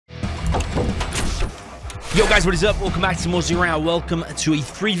Yo guys, what is up? Welcome back to more Zero. Welcome to a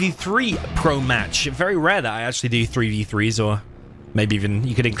 3v3 pro match. Very rare that I actually do 3v3s, or maybe even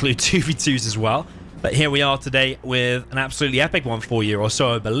you could include 2v2s as well. But here we are today with an absolutely epic one for you, or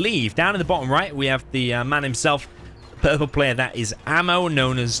so I believe. Down in the bottom right, we have the man himself, purple player. That is Ammo,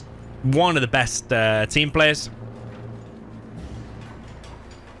 known as one of the best team players.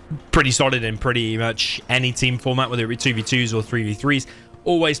 Pretty solid in pretty much any team format, whether it be 2v2s or 3v3s.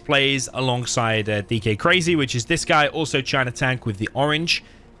 Always plays alongside DK Crazy, which is this guy, also China Tank with the orange,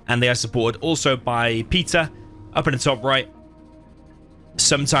 and they are supported also by Peter up in the top right.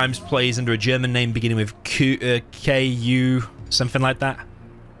 Sometimes plays under a German name beginning with KU, something like that.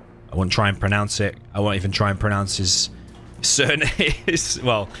 I won't try and pronounce it. I won't even try and pronounce his surname.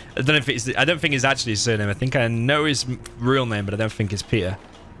 Well, I don't think it's actually his surname. I think I know his real name, but I don't think it's Peter.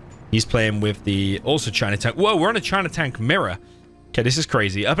 He's playing with the also China Tank. Whoa, we're on a China Tank mirror. Okay, this is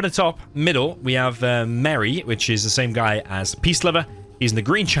crazy. Up at the top, middle, we have Mary, which is the same guy as Peace Lover. He's in the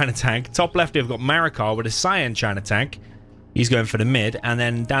green China Tank. Top left, we've got Marakar with a cyan China Tank. He's going for the mid. And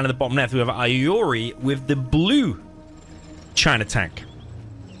then down at the bottom left, we have IORI with the blue China Tank.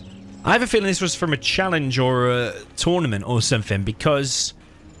 I have a feeling this was from a challenge or a tournament or something, because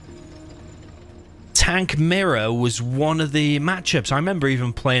Tank Mirror was one of the matchups. I remember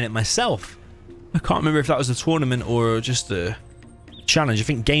even playing it myself. I can't remember if that was a tournament or just a challenge. I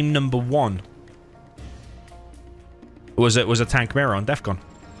think game number 1 was a Tank Mirror on Defcon.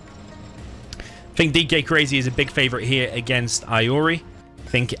 I think DK Crazy is a big favorite here against IORI. I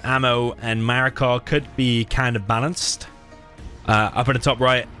think Ammo and Marakar could be kind of balanced. Up at the top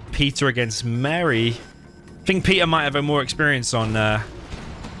right, Peter against Mary. I think Peter might have a more experience on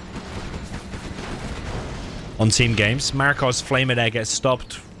team games. Marakar's Flamer there gets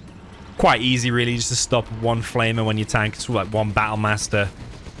stopped quite easy, really, just to stop one Flamer when you tank. It's like one Battle Master,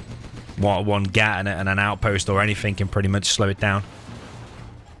 one GAT and an outpost or anything can pretty much slow it down.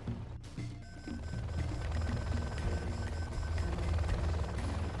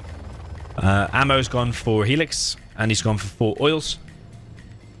 Ammo's gone for Helix, and he's gone for 4 oils.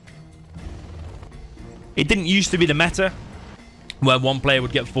 It didn't used to be the meta where one player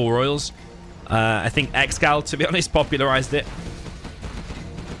would get 4 oils. I think Xcal, to be honest, popularized it.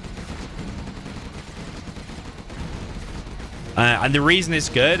 And the reason it's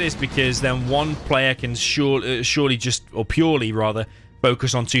good is because then one player can surely just, or purely rather,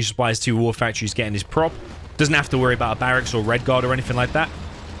 focus on 2 supplies, 2 war factories, getting his prop. Doesn't have to worry about a barracks or red guard or anything like that.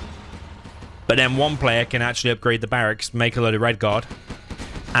 But then one player can actually upgrade the barracks, make a load of red guard,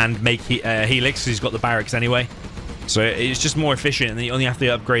 and make Helix, because he's got the barracks anyway. So it's just more efficient, and you only have to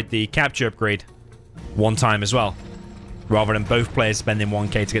upgrade the capture upgrade one time as well. Rather than both players spending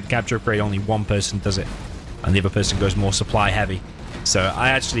 1k to get the capture upgrade, only one person does it, and the other person goes more supply heavy. So I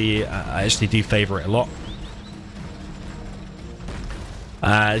actually do favor it a lot.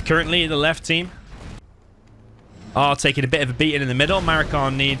 Currently, the left team are taking a bit of a beating in the middle.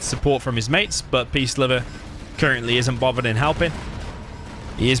 Marakar needs support from his mates, but Peace Lover currently isn't bothered in helping.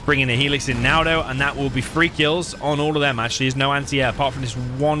 He is bringing a Helix in now, though, and that will be 3 kills on all of them. Actually, there's no anti-air apart from this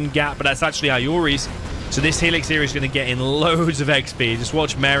one gap, but that's actually IORI's. So this Helix here is going to get in loads of XP. Just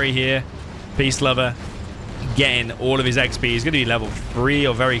watch Mary here, Peace Lover, getting all of his XP. He's going to be level 3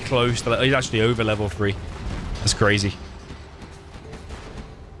 or very close to. He's actually over level 3. That's crazy.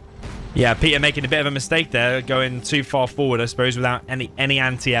 Yeah, Peter making a bit of a mistake there, going too far forward, I suppose, without any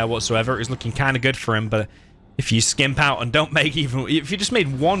anti-air whatsoever. It was looking kind of good for him, but if you skimp out and don't make even... If you just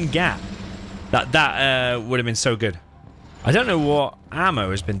made one gap, that would have been so good. I don't know what Ammo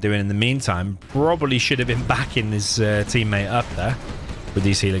has been doing in the meantime. Probably should have been backing his teammate up there with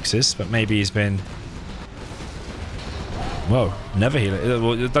these Helixes, but maybe he's been... Whoa, never Helix.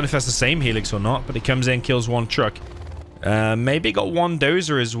 Well, I don't know if that's the same Helix or not, but he comes in, kills one truck. Maybe got one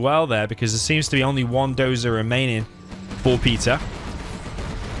dozer as well there, because there seems to be only one dozer remaining for Peter.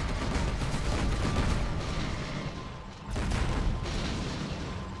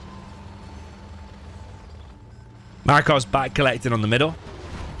 Marakar's back collected on the middle.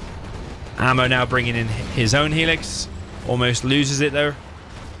 Ammo now bringing in his own Helix. Almost loses it though.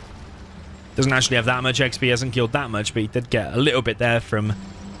 Doesn't actually have that much XP, hasn't killed that much, but he did get a little bit there from a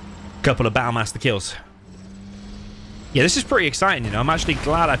couple of Battlemaster kills. Yeah, this is pretty exciting, you know. I'm actually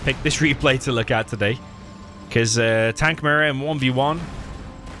glad I picked this replay to look at today, because Tank Mirror in 1v1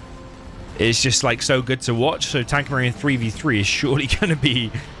 is just like so good to watch. So Tank Mirror in 3v3 is surely going to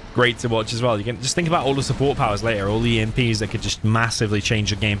be great to watch as well. You can just think about all the support powers later, all the EMPs that could just massively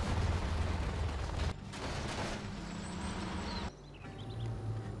change the game.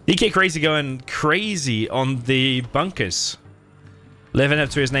 DK Crazy going crazy on the bunkers. Living up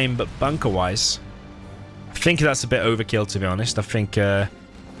to his name, but bunker-wise. think that's a bit overkill, to be honest. I think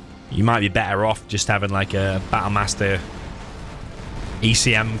you might be better off just having like a Battlemaster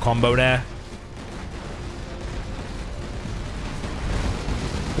ECM combo there.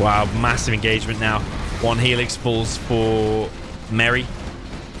 Wow, massive engagement now. One Helix falls for Mary.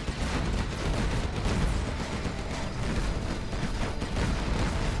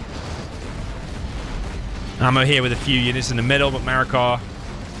 Ammo here with a few units in the middle, but Marakar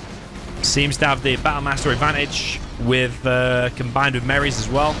seems to have the Battlemaster advantage with combined with Mary's as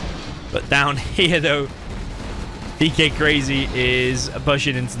well. But down here, though, DK Crazy is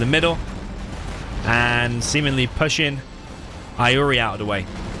pushing into the middle and seemingly pushing IORI out of the way.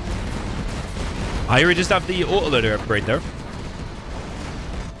 IORI does have the autoloader upgrade, though.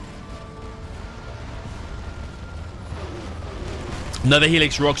 Another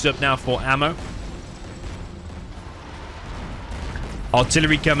Helix rocks up now for ammo.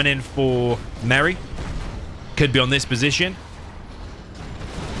 Artillery coming in for Mary. Could be on this position.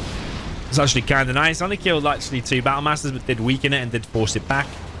 It's actually kind of nice. Only killed actually 2 Battlemasters, but did weaken it and did force it back.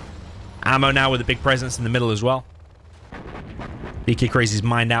 Ammo now with a big presence in the middle as well. DK Crazy's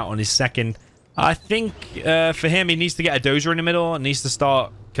mined out on his second. I think for him, he needs to get a dozer in the middle and needs to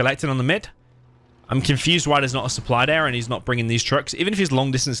start collecting on the mid. I'm confused why there's not a supply there and he's not bringing these trucks. Even if he's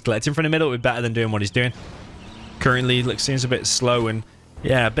long distance collecting from the middle, it would be better than doing what he's doing. Currently, looks seems a bit slow and,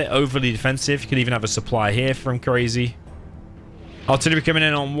 yeah, a bit overly defensive. You could even have a supply here from Crazy. Artillery coming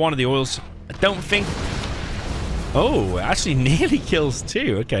in on one of the oils. I don't think... Oh, it actually nearly kills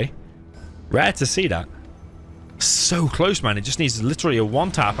 2. Okay. Rare to see that. So close, man. It just needs literally a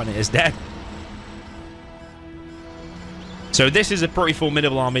one tap and it is dead. So this is a pretty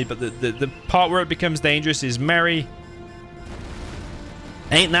formidable army, but the part where it becomes dangerous is Mary...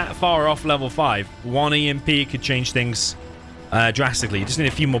 Ain't that far off level 5. One EMP could change things drastically. You just need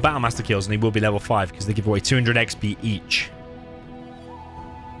a few more Battlemaster kills and he will be level 5 because they give away 200 XP each.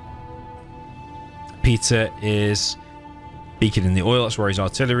 Peter is beacon in the oil. That's where he's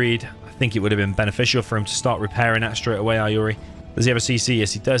artilleried. I think it would have been beneficial for him to start repairing that straight away, IORI. Does he have a CC?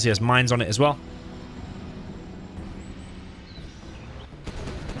 Yes, he does. He has mines on it as well.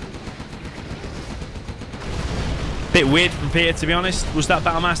 Bit weird from Peter, to be honest. Was that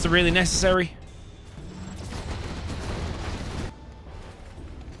Battlemaster really necessary?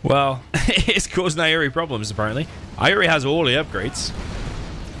 Well, it's causing IORI problems, apparently. IORI has all the upgrades.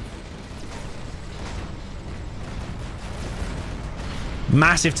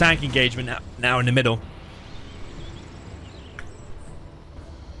 Massive tank engagement now in the middle.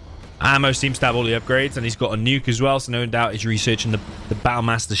 Ammo seems to have all the upgrades, and he's got a nuke as well, so no doubt he's researching the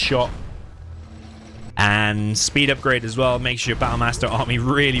Battlemaster shot. And speed upgrade as well makes your Battlemaster army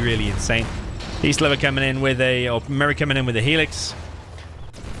really, really insane. Peace Lover coming in with a... Or Mary coming in with a Helix.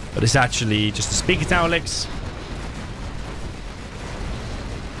 But it's actually just a Speaker Tower Helix.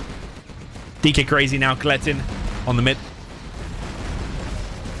 DK Crazy now collecting on the mid.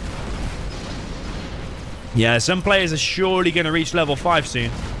 Yeah, some players are surely going to reach level 5 soon.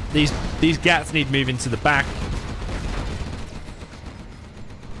 These gats need moving to the back.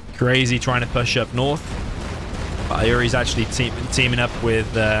 Crazy trying to push up north. But IORI's actually teaming up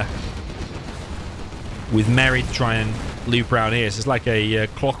with Mary to try and loop around here. So it's like a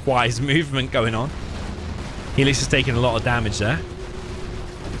clockwise movement going on. Helix is taking a lot of damage there.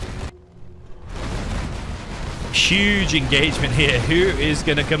 Huge engagement here. Who is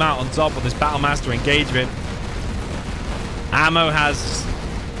going to come out on top of this Battlemaster engagement? Ammo has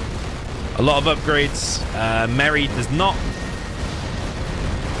a lot of upgrades. Mary does not.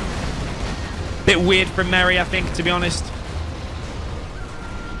 Bit weird from Mary, I think, to be honest.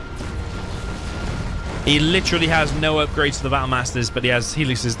 He literally has no upgrades to the Battlemasters, but he has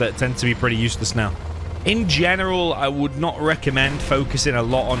Helixes that tend to be pretty useless now. In general, I would not recommend focusing a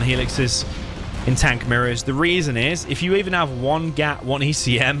lot on Helixes in tank mirrors. The reason is, if you even have one GAT, one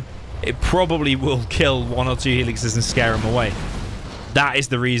ECM, it probably will kill 1 or 2 Helixes and scare them away. That is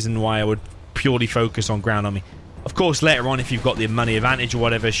the reason why I would purely focus on ground army. Of course, later on, if you've got the money advantage or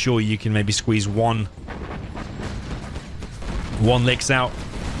whatever, sure, you can maybe squeeze one Licks out.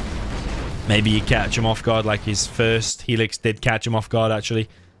 Maybe you catch him off guard like his first Helix did catch him off guard, actually.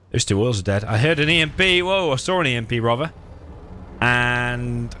 Those 2 oils are dead. I heard an EMP. Whoa, I saw an EMP, rather.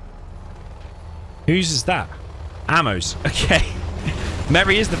 And... whose is that? Ammo's. Okay.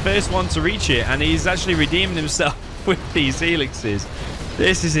 Mary is the first one to reach it, and he's actually redeeming himself with these Helixes.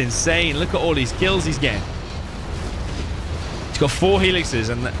 This is insane. Look at all these kills he's getting. He's got 4 Helixes,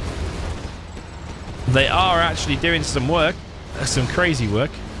 and they are actually doing some work. Some crazy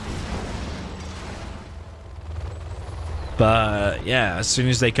work. But, yeah, as soon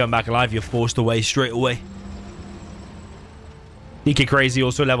as they come back alive, you're forced away straight away. DK Crazy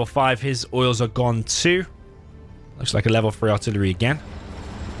also level 5. His oils are gone too. Looks like a level 3 artillery again.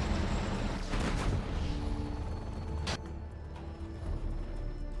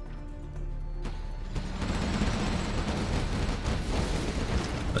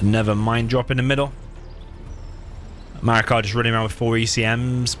 Another mine drop in the middle. Marakar just running around with 4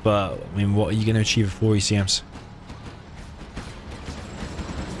 ECMs, but I mean, what are you going to achieve with 4 ECMs?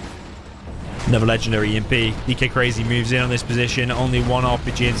 Another legendary EMP. DK Crazy moves in on this position. Only one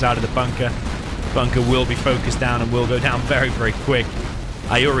RPG inside of the bunker. Bunker will be focused down and will go down very, very quick.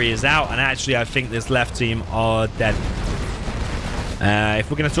 IORI is out, and actually I think this left team are dead.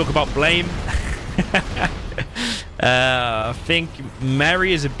 If we're going to talk about blame, I think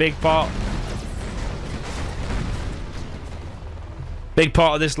Mary is a big part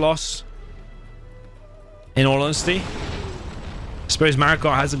of this loss, in all honesty. I suppose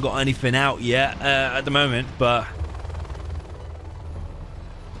Marakar hasn't got anything out yet at the moment, but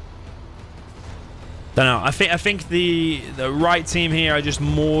don't know. I think the right team here are just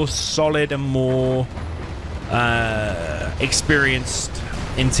more solid and more experienced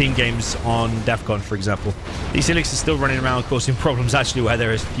in team games on Defcon, for example. These Helix are still running around causing problems actually where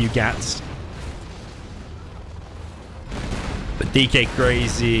there is a few gats. But DK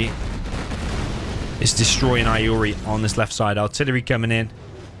Crazy is destroying IORI on this left side. Artillery coming in.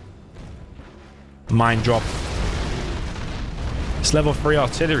 Mine drop. It's level 3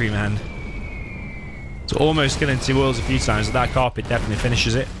 artillery, man. It's almost killing 2 oils a few times, but that carpet definitely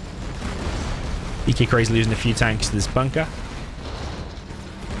finishes it. DK Crazy losing a few tanks to this bunker.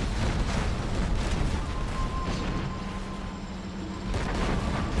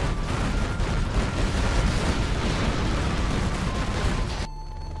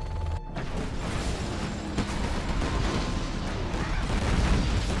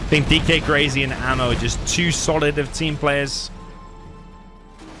 I think DK Crazy and Ammo are just too solid of team players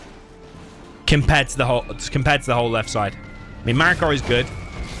compared to the whole left side. I mean, Marakar is good.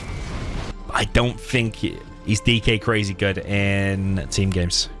 I don't think he's DK Crazy good in team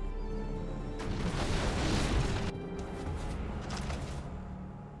games.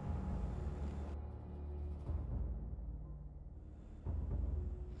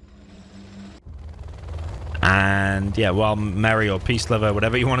 And yeah, while Mary or Peace Lover,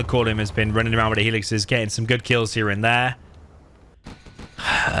 whatever you want to call him, has been running around with the Helixes, getting some good kills here and there.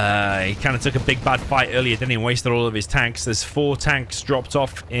 He kind of took a big bad fight earlier, didn't he? Wasted all of his tanks. There's 4 tanks dropped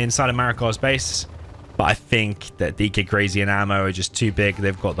off inside of Marakar's base. But I think that DK Crazy and Ammo are just too big.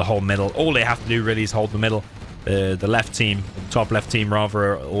 They've got the whole middle. All they have to do really is hold the middle. The left team, the top left team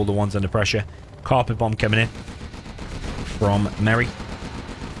rather, are all the ones under pressure. Carpet bomb coming in from Mary.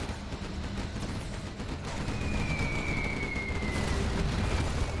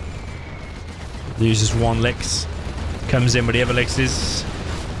 Loses 1 licks. Comes in with the other licks.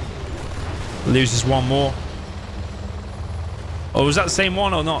 Loses 1 more. Oh, was that the same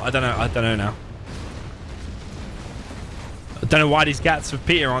one or not? I don't know. I don't know now. I don't know why these gats of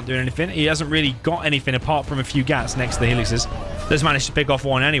Peter aren't doing anything. He hasn't really got anything apart from a few gats next to the Helixes. Does manage to pick off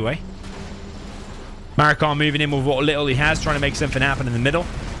 1 anyway. Marakar moving in with what little he has, trying to make something happen in the middle.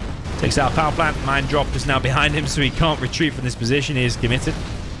 Takes out a power plant. Mine drop is now behind him, so he can't retreat from this position. He is committed.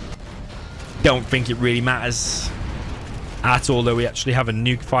 Don't think it really matters at all, though. We actually have a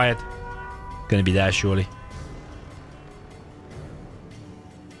nuke fired. Going to be there, surely.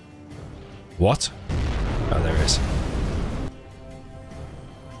 What? Oh, there it is.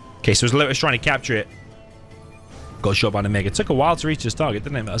 Okay, so as Lotus trying to capture it, got shot by the Mega. It took a while to reach his target,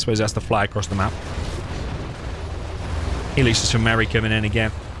 didn't it? I suppose that's to fly across the map. Helix from Mary coming in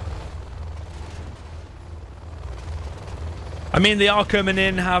again. I mean, they are coming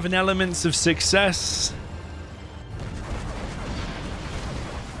in, having elements of success.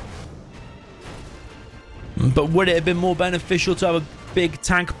 But would it have been more beneficial to have a big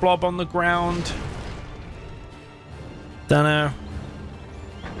tank blob on the ground? Don't know.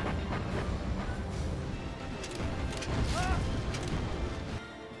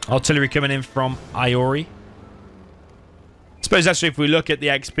 Artillery coming in from IORI. I suppose actually if we look at the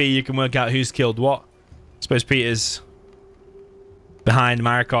XP, you can work out who's killed what. I suppose Peter's behind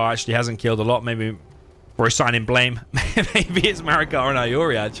Marakar actually hasn't killed a lot. Maybe we're assigning blame. Maybe it's Marakar and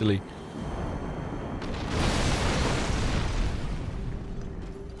IORI actually.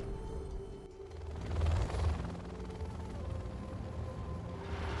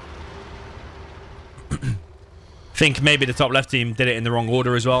 Think maybe the top left team did it in the wrong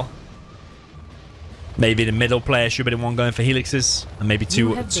order as well. Maybe the middle player should be the one going for Helixes, and maybe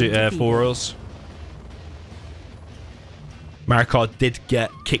 4 oils. Marakar did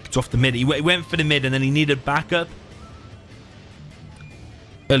get kicked off the mid. He went for the mid and then he needed backup.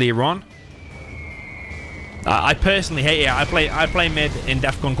 earlier on. I personally hate it. I play mid in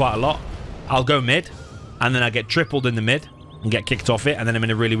Defcon quite a lot. I'll go mid, and then I get tripled in the mid and get kicked off it, and then I'm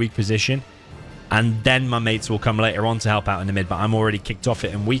in a really weak position. And then my mates will come later on to help out in the mid, but I'm already kicked off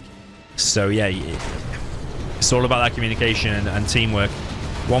it and weak. So yeah, it's all about that communication and teamwork.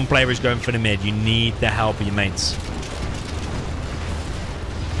 One player is going for the mid. You need the help of your mates.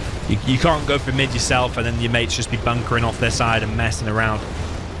 You can't go for mid yourself and then your mates just be bunkering off their side and messing around.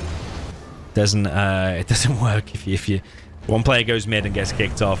 It doesn't work if you one player goes mid and gets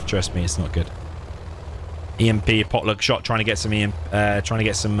kicked off. Trust me, it's not good. EMP potluck shot, trying to get some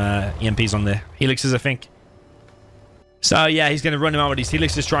EMPs on the helixes, I think. So yeah, he's going to run him out with these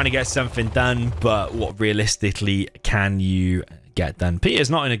helixes, trying to get something done. But what realistically can you get done? Peter's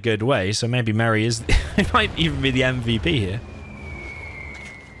not in a good way, so maybe Mary is. It might even be the MVP here.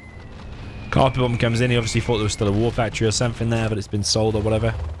 Carpet bomb comes in. He obviously thought there was still a war factory or something there, but it's been sold or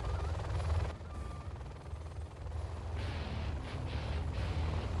whatever.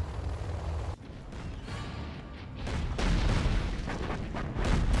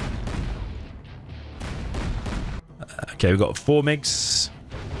 Okay, we've got 4 MiGs.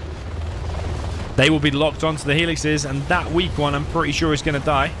 They will be locked onto the helixes, and that weak one, I'm pretty sure, is going to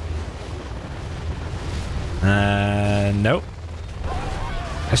die. Nope.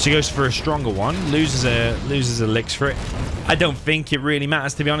 Actually goes for a stronger one. Loses a licks for it. I don't think it really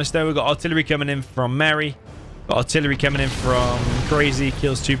matters, to be honest, though. We've got artillery coming in from Mary. Got artillery coming in from Crazy.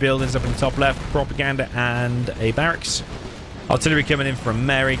 Kills 2 buildings up in the top left. Propaganda and a barracks. Artillery coming in from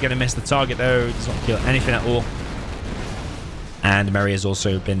Mary. Going to miss the target, though. Does not kill anything at all. And Mary has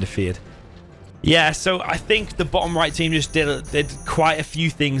also been defeated. Yeah, so I think the bottom right team just did quite a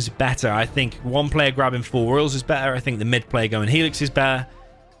few things better. I think one player grabbing 4 royals is better. I think the mid player going helix is better.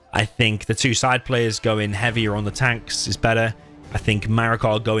 I think the 2 side players going heavier on the tanks is better. I think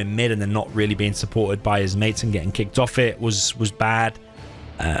Marakar going mid and then not really being supported by his mates and getting kicked off it was bad.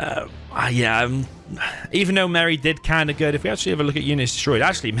 Yeah, even though Mary did kind of good, if we actually have a look at units destroyed,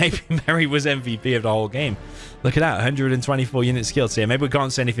 actually, maybe Mary was MVP of the whole game. Look at that, 124 units killed. So yeah, maybe we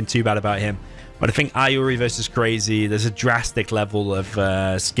can't say anything too bad about him. But I think IORI versus Crazy, there's a drastic level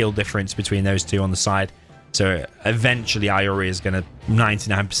of skill difference between those two on the side. So eventually IORI is going to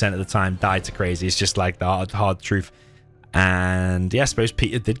 99% of the time die to Crazy. It's just like the hard truth. And yeah, I suppose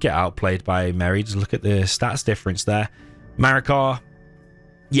Peter did get outplayed by Mary. Just look at the stats difference there. Marakar,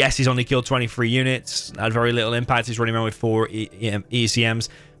 yes, he's only killed 23 units. Had very little impact. He's running around with 4 ECMs.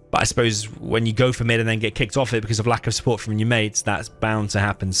 But I suppose when you go for mid and then get kicked off it because of lack of support from your mates, that's bound to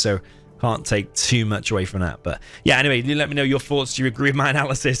happen. So can't take too much away from that. But yeah, anyway, let me know your thoughts. Do you agree with my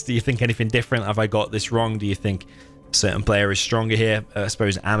analysis? Do you think anything different? Have I got this wrong? Do you think a certain player is stronger here? I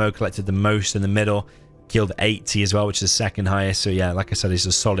suppose ammo collected the most in the middle. Killed 80 as well, which is the second highest. So yeah, like I said, he's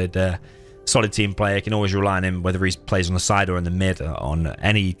a solid team player. You can always rely on him, whether he plays on the side or in the mid. On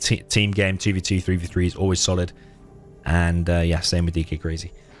any team game, 2v2, 3v3 is always solid. And yeah, same with DK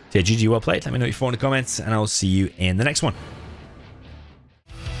Crazy. So yeah, GG, well played. Let me know what you thought in the comments, and I'll see you in the next one.